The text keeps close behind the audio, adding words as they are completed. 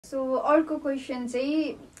So अर्को question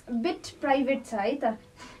चाहिँ beet private छ है त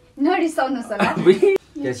नरिसाउनुस्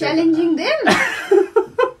होला च्यालेन्जिङ देम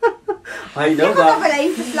हैन बा तपाईलाई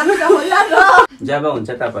इन्ट्रेस्ट लाग्छ होला र जब हुन्छ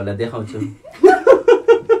तपाईलाई देखाउँछु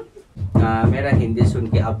मेरा हिन्दी सुन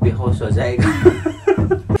के अब बेहोश हो जाएगा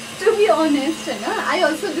टु बी ऑनेस्ट हैन I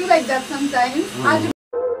also do like that sometimes आज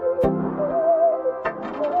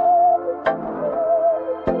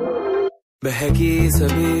बहकी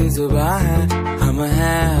सभी जुबां है हम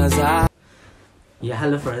हैं हजार या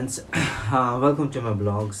hello friends welcome to my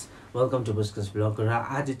blogs welcome to बुस्कस blog र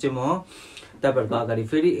आज चाहिँ म तपाईहरुको अगाडि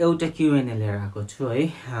फेरि एउटा क्युएनए लिएर आएको छु है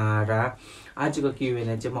र आजको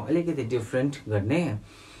क्युएनए चाहिँ म अलिकति डिफरेन्ट गर्ने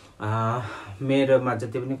मेरोमा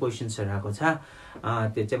जति पनि क्वेशन्सहरु आएको छ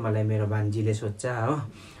त्यो चाहिँ मलाई मेरो भान्जीले सोध्छ हो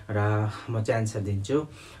र म चाहिँ आन्सर दिन्छु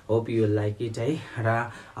hope you will like it है र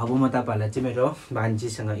अब म तपाईहरुलाई चाहिँ मेरो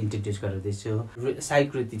भान्जीसँग इन्ट्रोड्युस गराउँदैछु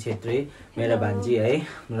साइकृति छेत्री मेरो भान्जी है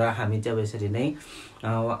र हामी चाहिँ अब यसरी नै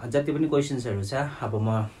जति पनि क्वेशन्सहरु छ अब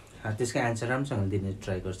म त्यसको आन्सर राम्रोसँग दिने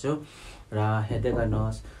ट्राई गर्छु र हेर्दै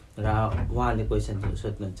गर्नुहोस् र उहाँले क्वेशन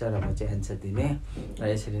सोध्नुहुन्छ र म चाहिँ आन्सर दिने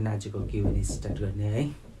र यसरी नै आजको क्युएनए स्टार्ट गर्ने है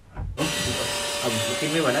अब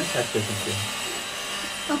तिमी भन न फर्स्ट क्वेशन के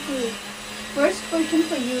Okay, first question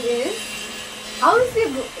for you is, how is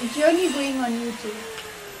your journey going on YouTube?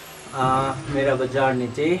 मेरो अब जर्नी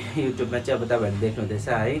चाहिँ युट्युबमा चाहिँ अब तपाईहरुले देख्नु हुँदैछ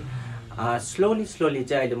है स्लोली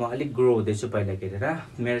चाहिँ अहिले म अलिक ग्रो हुँदैछु पहिला हेरेर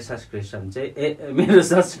मेरो सब्सक्रिप्सन चाहिँ मेरो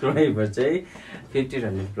सब्सक्राइबर चाहिँ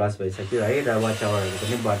 1500 प्लस भइसक्यो है र वाच आवरहरु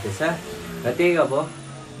पनि बढ्दैछ र त्यही अब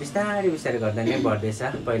बिस्तारै गर्दा नै बढ्दैछ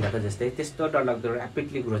पहिलाको जस्तै त्यस्तो डरलाग्दो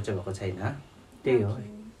र्यापिडली ग्रो चाहिँ भएको छैन त्यही हो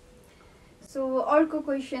So अर्को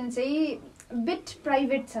क्वेशन चाहिँ बिट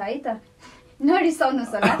प्राइभेट छ है त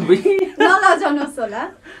नरिसाउनुस् होला नलजाउनुस् होला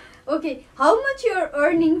okay how much you are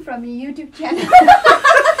earning from your YouTube channel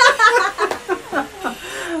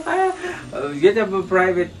यो चाहिँ अब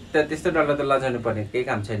प्राइभेट त त्यस्तो डरलाग्दो लजाउनु पर्ने केही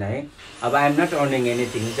काम छैन है अब I am not earning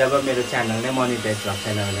anything जब मेरो च्यानल नै मोनिटाइज भएको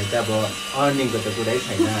छैन भने चाहिँ अब अर्निङको त कुरै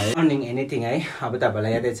छैन है अर्निङ एनिथिङ है अब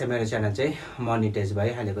तपाईलाई यादै छ मेरो च्यानल चाहिँ मोनिटाइज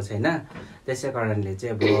भइहालेको छैन त्यसै कारणले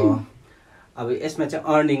चाहिँ अब यसमा चाहिँ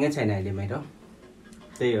अर्निङै छैन अहिले मेरो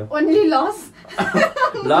त्यही हो ओन्ली लस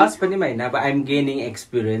लस पनि हैन अब आई एम गेनिङ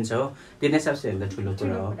एक्सपिरियन्स हो त्यो नै सबसे भन्दा ठुलो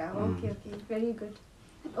कुरा हो okay okay very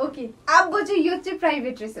good okay अब चाहिँ यो चाहिँ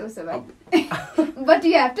प्राइभेट रहेछ उसो भए but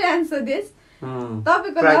you have to answer this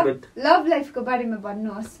तपाईको लभ लाइफको बारेमा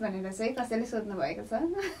भन्नुहोस् भनेर चाहिँ कसैले सोध्नु भएको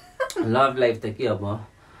छ लभ लाइफ त के अब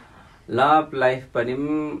लभ लाइफ पनि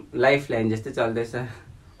लाइफ लाइन जस्तै चल्दैछ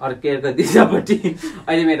अर्केको दिशापट्टि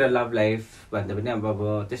अहिले मेरो लभ लाइफ भन्दा पनि अब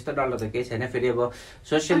त्यस्तो डरलो त केही छैन फेरि अब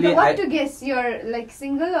socially I to guess you are like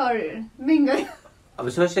single और मिंगल अब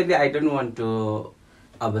socially I don't want to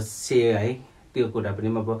अब से है त्यो कुरा पनि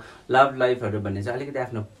अब लभ लाइफहरु भन्ने चाहिँ अलिकति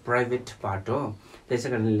आफ्नो प्राइभेट पार्ट हो त्यसै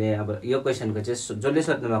कारणले अब यो क्वेशनको चाहिँ जसले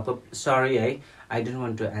सोध्नु भएको सरी है I don't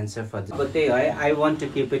want to answer for this but त्यही है I want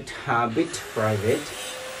to keep it beet private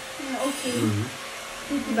okay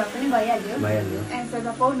त्यति भए पनि भइहाल्यो एन्सर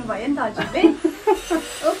त पाउनु भयो नि त हजुरले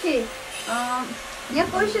ओके यहाँ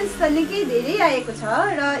क्वेशन्स त निकै धेरै आएको छ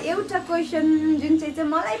र एउटा क्वेशन जुन चाहिँ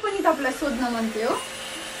मलाई पनि तपाईलाई सोध्न मन थियो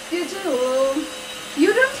त्यो चाहिँ हो you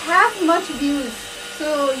don't have much views so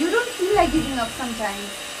you don't feel like giving up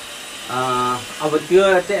sometimes अब त्यो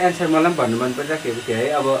चाहिँ एन्सर मलाई पनि भन्नु मन परिरहेको थियो है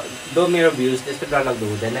अब दो मेरो भ्युज त्यस्तो डरलाग्दो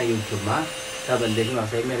हुँदैन युट्युबमा तपाईँले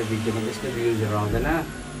देख्नुहुन्छ है मेरो भिडियोमा त्यस्तो भ्युजहरू आउँदैन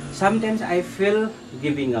sometimes I feel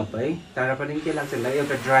giving up है तर पनि के लाग्छ भन्दा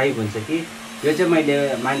एउटा ड्राइभ हुन्छ कि यो चाहिँ मैले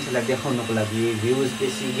मान्छेलाई देखाउनको लागि भ्युज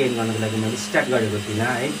बेसी गेन गर्नको लागि मैले स्टार्ट गरेको थिइनँ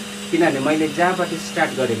है किनभने मैले जहाँबाट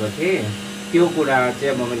स्टार्ट गरेको थिएँ त्यो कुरा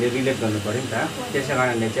चाहिँ अब मैले रिलेट गर्नु पऱ्यो नि त त्यसै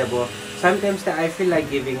कारणले चाहिँ अब समटाइम्स त I feel like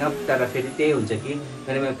giving up तर फेरि त्यही हुन्छ कि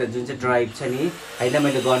मेरोमा एउटा जुन चाहिँ ड्राइभ छ नि होइन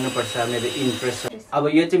मैले गर्नुपर्छ मेरो इन्ट्रेस्ट अब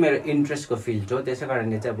यो चाहिँ मेरो इन्ट्रेस्टको फिल्ड हो त्यसै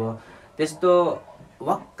कारणले चाहिँ अब त्यस्तो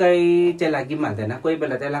वक्कै चाहिँ लागि पनि हाल्दैन कोही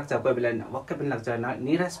बेला चाहिँ लाग्छ कोही बेला वक्कै पनि लाग्छ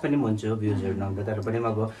निराश पनि हुन्छु भ्युजहरू नहुँदा तर पनि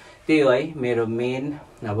अब त्यही हो है मेरो मेन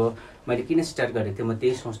अब मैले किन स्टार्ट गरेको थिएँ म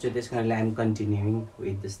त्यही सोच्छु त्यस कारणले आइ am continuing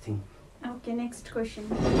with this thing okay next question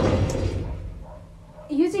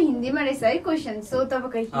यो चाहिँ हिन्दीमा रहेछ है क्वेशन सो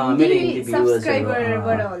तपाईको हिन्दी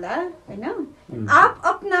सब्सक्राइबरबाट होला हैन आप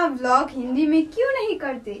अपना व्लॉग हिंदी में क्यों नहीं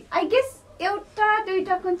करते आई गेस एउटा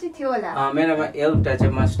दुईटा कुन चाहिँ थियो होला मेरोमा एउटा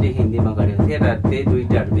चाहिँ मस्टली हिन्दीमा गरेको थिएँ र त्यही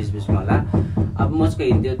दुईटाहरु बीच-बीचमा होला अब मुझको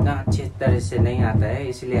हिंदी उतना अच्छे तरह से नहीं आता है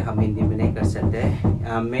इसलिए हम हिंदी में नहीं कर सकते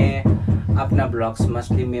मैं अपना ब्लॉग्स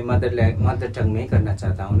मस्टली मैं मदर टंग में ही करना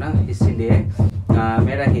चाहता हूँ ना इसीलिए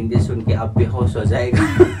मेरा हिंदी सुन के अब बेहोश हो जाएगा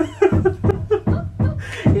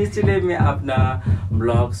इसलिए मैं अपना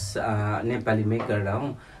ब्लॉग्स नेपाली में कर रहा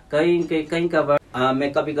हूँ कहीं कभार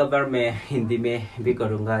मैं कभी कभार मैं हिंदी में भी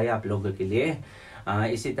करूँगा या आप लोगों के लिए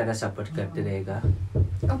इसी तरह सपोर्ट करते रहेगा.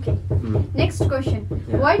 Okay. Next question.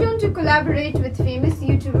 Why don't you collaborate with famous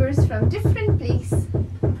YouTubers from different place?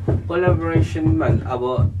 Collaboration man,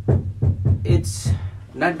 it's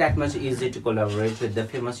not that much easy to collaborate with the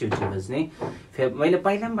famous YouTubers ni. मैले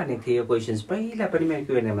पहिला पनि भनेको थिएँ यो क्वेशन्स पहिला पनि मेरो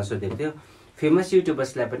Q&A मा सोधेको थियो. फेमस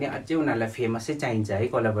युट्युबर्सलाई पनि अझै उनीहरूलाई फेमसै चाहिन्छ है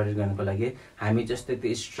कोलाबोरेट गर्नको लागि. हामी जस्तै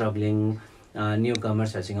त्यो स्ट्रगलिङ न्यू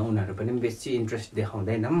कमर्सहरूसँग उनीहरू पनि बेसी इन्ट्रेस्ट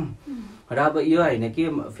देखाउँदैनौँ. र अब यो होइन कि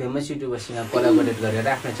फेमस युट्युबरसँग कोलाबोरेट गरेर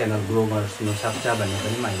आफ्नो च्यानल ग्रो गर्नु सक्छ भन्ने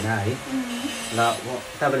पनि होइन है. ल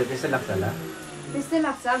तपाईँलाई त्यस्तै लाग्छ होला? त्यस्तै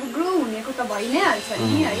लाग्छ. अब ग्रो हुनेको त भइ नै हाल्छ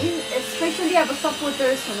नि है. स्पेसली अब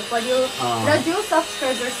सपोर्टर्स हुनु पर्यो र जो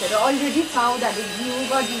सब्सक्राइबर्सहरू अलरेडी छ उनीहरूले भ्यू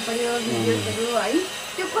गरिदिनु पर्यो भिडियोजहरू है.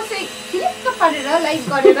 त्यो कसै क्लिक पारेर लाइक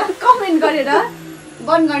गरेर कमेन्ट गरेर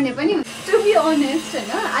बन्द गर्ने पनि. टु बी अनेस्ट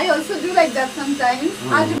होइन, I also do like that sometimes.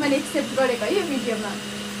 आज मैले एक्सेप्ट गरेको है यो भिडियोमा.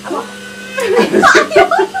 अब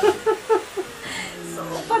so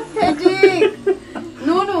pathetic.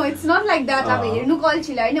 No it's not like that. अब हेर्नुको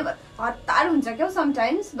अल्छीलाई होइन हतार हुन्छ क्या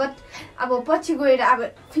समटाइम्स. बट अब पछि गएर अब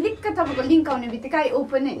फ्लिक्क तपाईँको लिङ्क आउने बित्तिकै आई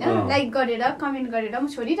ओपन होइन, लाइक गरेर कमेन्ट गरेर म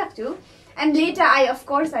छोडिराख्छु. And later I of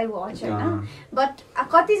course I watch होइन. बट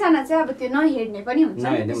कतिजना चाहिँ अब त्यो नहेर्ने पनि हुन्छ.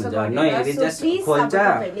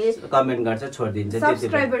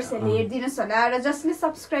 सब्सक्राइबर्सहरूले हेरिदिनुहोस् होला. र जसले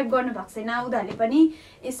सब्सक्राइब गर्नु भएको छैन उनीहरूले पनि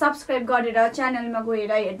सब्सक्राइब गरेर च्यानलमा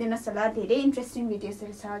गएर हेरिदिनुहोस् होला. धेरै इन्ट्रेस्टिङ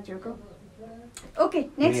भिडियोजहरू छ हजुरको. Okay,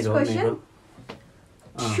 next question.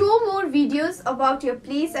 Show more videos about your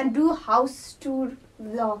place and do house tour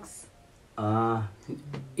vlogs.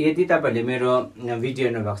 यदि तपाईहरुले मेरो भिडियो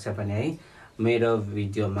हेर्नु भएको छ भने है, मेरो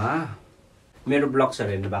भिडियोमा मेरो ब्लग्सहरु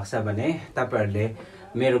हेर्नु भएको छ भने तपाईहरुले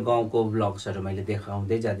मेरो गाउँको ब्लग्सहरु मैले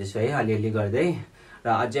देखाउँदै जाँदैछु है अलिअलि गर्दै. र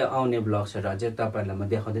अझै आउने ब्लग्सहरु अझै तपाईहरुलाई म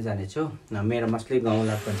देखाउँदै जानेछु. मेरो मस्ली गाउँ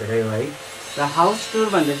लाभपञ्चायत हो है. र हाउस टुर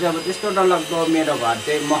भन्दा चाहिँ अब त्यस्तो डरलाग्दो मेरो घर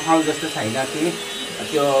चाहिँ महल जस्तो छैन कि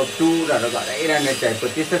त्यो टुरहरु गराइरहने टाइपको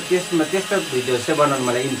त्यस्तो भिडियो चाहिँ बनाउनु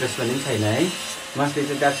मलाई इन्ट्रेस्ट पनि छैन है. मस्ली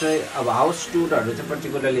चाहिँ द्याट्स वाइ अब हाउस टुरहरु चाहिँ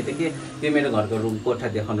पर्टिकुलरली चाहिँ के त्यो मेरो घरको रुम कोठा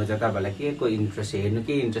देखाउनु चाहिँ तपाईहरुलाई के को इन्ट्रेस्ट हेर्नु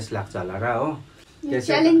के इन्ट्रेस्ट लाग्छ होला र हो.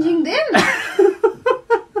 च्यालेन्जिङ देम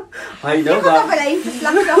हैन हो तपाईलाई इन्ट्रेस्ट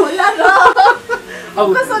लाग्छ होला र.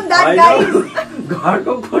 Focus on that guys.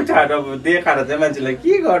 घरको कोठाहरु देखाएर चाहिँ मान्छेलाई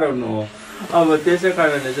के गराउनु हो. अब त्यसै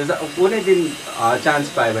कारणले चाहिँ कुनै दिन चान्स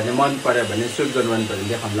पायो भने मन पर्यो भने सुट गर्नु मन पर्यो भने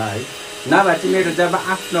देखाउँला है. नभए चाहिँ मेरो जब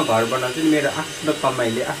आफ्नो घर बनाउँछु नि मेरो आफ्नो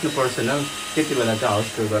कमाइले आफ्नो पर्सनल त्यति बेला चाहिँ हाउस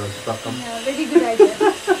टुर गराउँछु पक्का. Very good idea.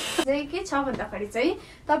 चाहिँ के छ भन्दाखेरि चाहिँ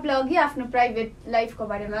तपाईले अघि आफ्नो प्राइभेट लाइफको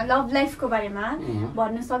बारेमा लभ लाइफको बारेमा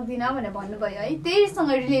भन्न सक्दिन भनेर भन्नुभयो है.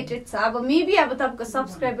 त्यहीसँग रिलेटेड छ. अब मेबी अब तपाईको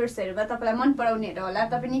सब्सक्राइबर्सहरुमा तपाईलाई मन पराउनेहरु होला.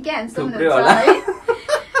 तपाई निकै ह्यान्डसम हुनुहुन्छ है.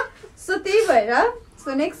 सो त्यही भएर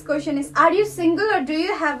so next question is, are you single or do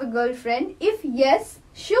you have a girlfriend? If yes,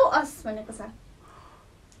 show us भनेको छ.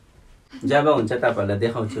 जब हुन्छ तपाईहरुलाई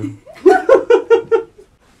देखाउँछु.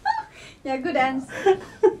 Yeah, good answer.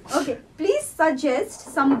 Okay, please suggest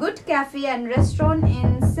some good cafe and restaurant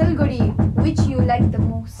in Siliguri which you like the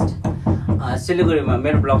most. सिलिगुडीमा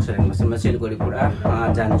मेरो ब्लग्सहरु हेर्नु म सिलिगुडी पुरा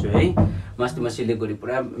जान्छु है. मस्ती म सिलिगुडी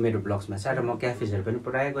पुरा मेरो ब्लग्समा छ र म क्याफेजहरु पनि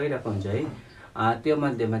पुरा गइरहेको हुन्छु है. त्यो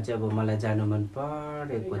मध्येमा चाहिँ अब मलाई जानु मन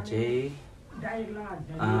परेको चाहिँ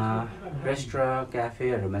रेस्टुरेन्ट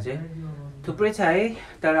क्याफेहरुमा चाहिँ थुप्रै छ है.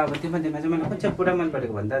 तर अब त्यो मध्येमा चाहिँ मलाई कुन चाहिँ पुरा मन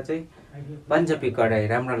परेको भन्दा चाहिँ पन्जाबी कढाई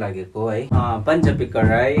राम्रो लागेको है. पन्जाबी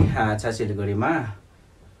कढाई छ सिलिगुडीमा.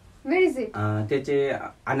 Where is it? त्यो चाहिँ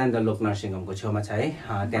आनन्द लोक नर्सिङ होमको छेउमा छ है.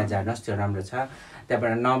 त्यहाँ जानुहोस् त्यो राम्रो छ.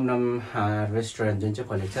 त्यहाँबाट नम रेस्टुरेन्ट जुन चाहिँ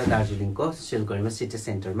खोलेको छ दार्जिलिङको सिलगढीमा सिटी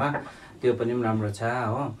सेन्टरमा त्यो पनि राम्रो छ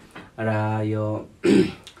हो. र यो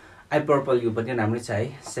आई पर्पल यु पनि राम्रै छ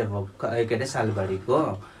है. सेभोक के अरे सालबारीको.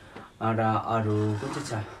 र अरू कुन चाहिँ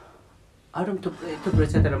छ अरू थुप्रै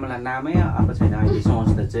छ तर मलाई नामै आएको छैन अहिले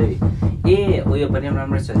सोच्दा चाहिँ. उयो पनि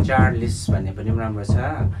राम्रो छ चार्लिस भन्ने पनि राम्रो छ.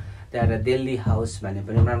 त्यहाँबाट दिल्ली हाउस भन्ने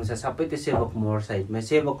पनि राम्रो छ. सबै त्यो सेभोक मोड साइडमा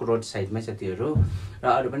सेभोक रोड साइडमै छ त्योहरू. र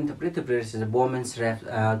अरू पनि थुप्रै रहेछ.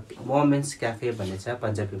 वोमेन्स क्याफे भन्ने छ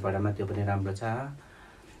पन्जाबीपाडामा त्यो पनि राम्रो छ.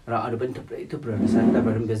 र अरू पनि थुप्रोहरू छ.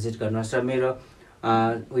 तपाईँहरू पनि भिजिट गर्नुहोस् र मेरो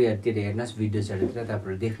उयोहरूतिर हेर्नुहोस् भिडियोजहरूतिर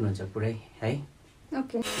तपाईँहरू देख्नुहुन्छ पुरै है.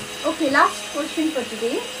 Okay last question for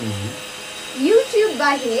today. YouTube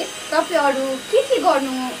बाहेक तपाईँ अरू के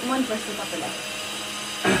गर्नु मनपर्छ तपाईँलाई?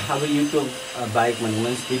 अब युट्युब बाहेक भन्नु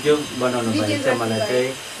भिडियो बनाउनु बाहेक चाहिँ मलाई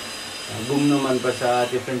चाहिँ घुम्नु मनपर्छ.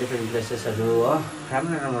 डिफ्रेन्ट प्लेसेसहरू हो.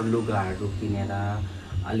 राम्रो लुगाहरू किनेर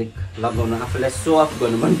अलिक लगाउन आफूलाई सो अफ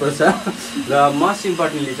गर्नु मनपर्छ र मोस्ट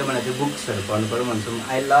इम्पोर्टेन्टली चाहिँ मलाई चाहिँ बुक्सहरू पढ्नु पर्यो भन्छ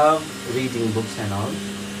I love reading books and all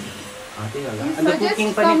त्यही होला अन्त कुकिङ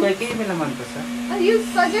पनि केही बेला मनपर्छ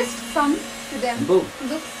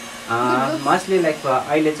मोस्टली लाइक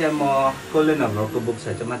अहिले चाहिँ म कोलन हबरको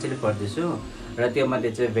बुक्सहरू चाहिँ मजाले पढ्दैछु र त्यो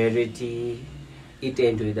मध्ये चाहिँ भेरिटी it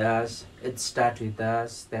and with us it start with us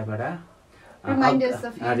त्यहाँबाट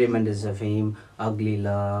reminders of him ugly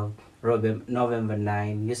love November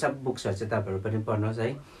 9 यो सब बुक्सहरू चाहिँ तपाईँहरू पनि पढ्नुहोस् है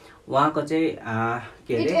उहाँको चाहिँ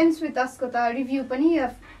के अरे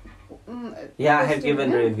या I have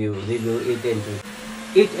given review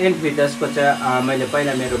it and with असको चाहिँ मैले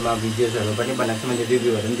पहिला मेरोमा भिडियोजहरू पनि बनाएको छु मैले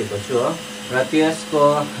रिभ्यूहरू पनि दिएको छु हो र त्यसको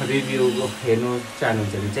रिभ्यू हेर्नु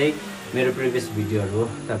चाहनुहुन्छ भने चाहिँ मेरो प्रिभियस भिडियोहरू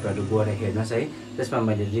तपाईँहरू गएर हेर्नुहोस् है त्यसमा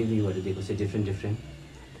मैले रिभ्यूहरू दिएको छु डिफ्रेन्ट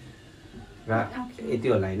र यति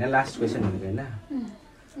होला होइन लास्ट क्वेसन भनेको होइन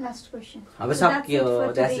Last question. अब सक्यो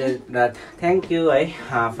द्याट्स इट र थ्याङ्क यू है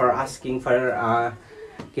फर आस्किङ फर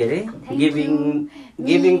के अरे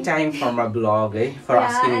giving time for my blog है for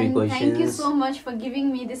asking me questions thank you so much for giving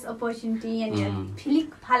me this opportunity and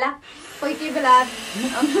philic फाला कोही बेला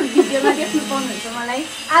भिडियोमा देख्नु पाउनुहुन्छ मलाई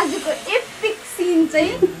आजको एपिक सिन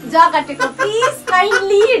चाहिँ जगाटेको प्लिज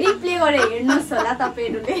काइन्डली रिप्ले गरेर हेर्नुहोस् होला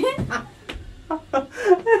तपाईँहरूले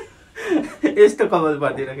यस्तो कमल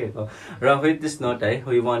परिदिरहेको र विथ दिस नोट है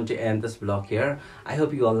we want to and this blog here I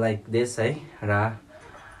hope you all like this है र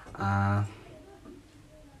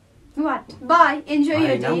What? Bye. Enjoy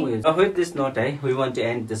your day. With this note, we want to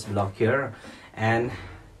end this vlog here, and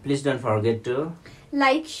please don't forget to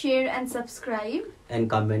like, share, and subscribe. And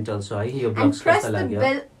comment also. And press the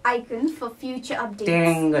bell icon for future updates.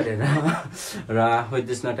 With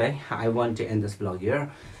this note, I want to end this vlog here.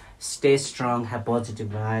 Stay strong. Have positive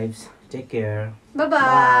vibes. Take care. Bye-bye.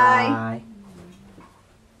 Bye.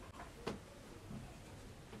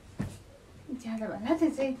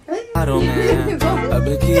 अब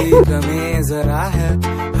की कमी जरा है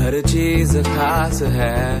हर चीज खास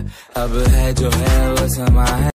है अब है जो है वो समा है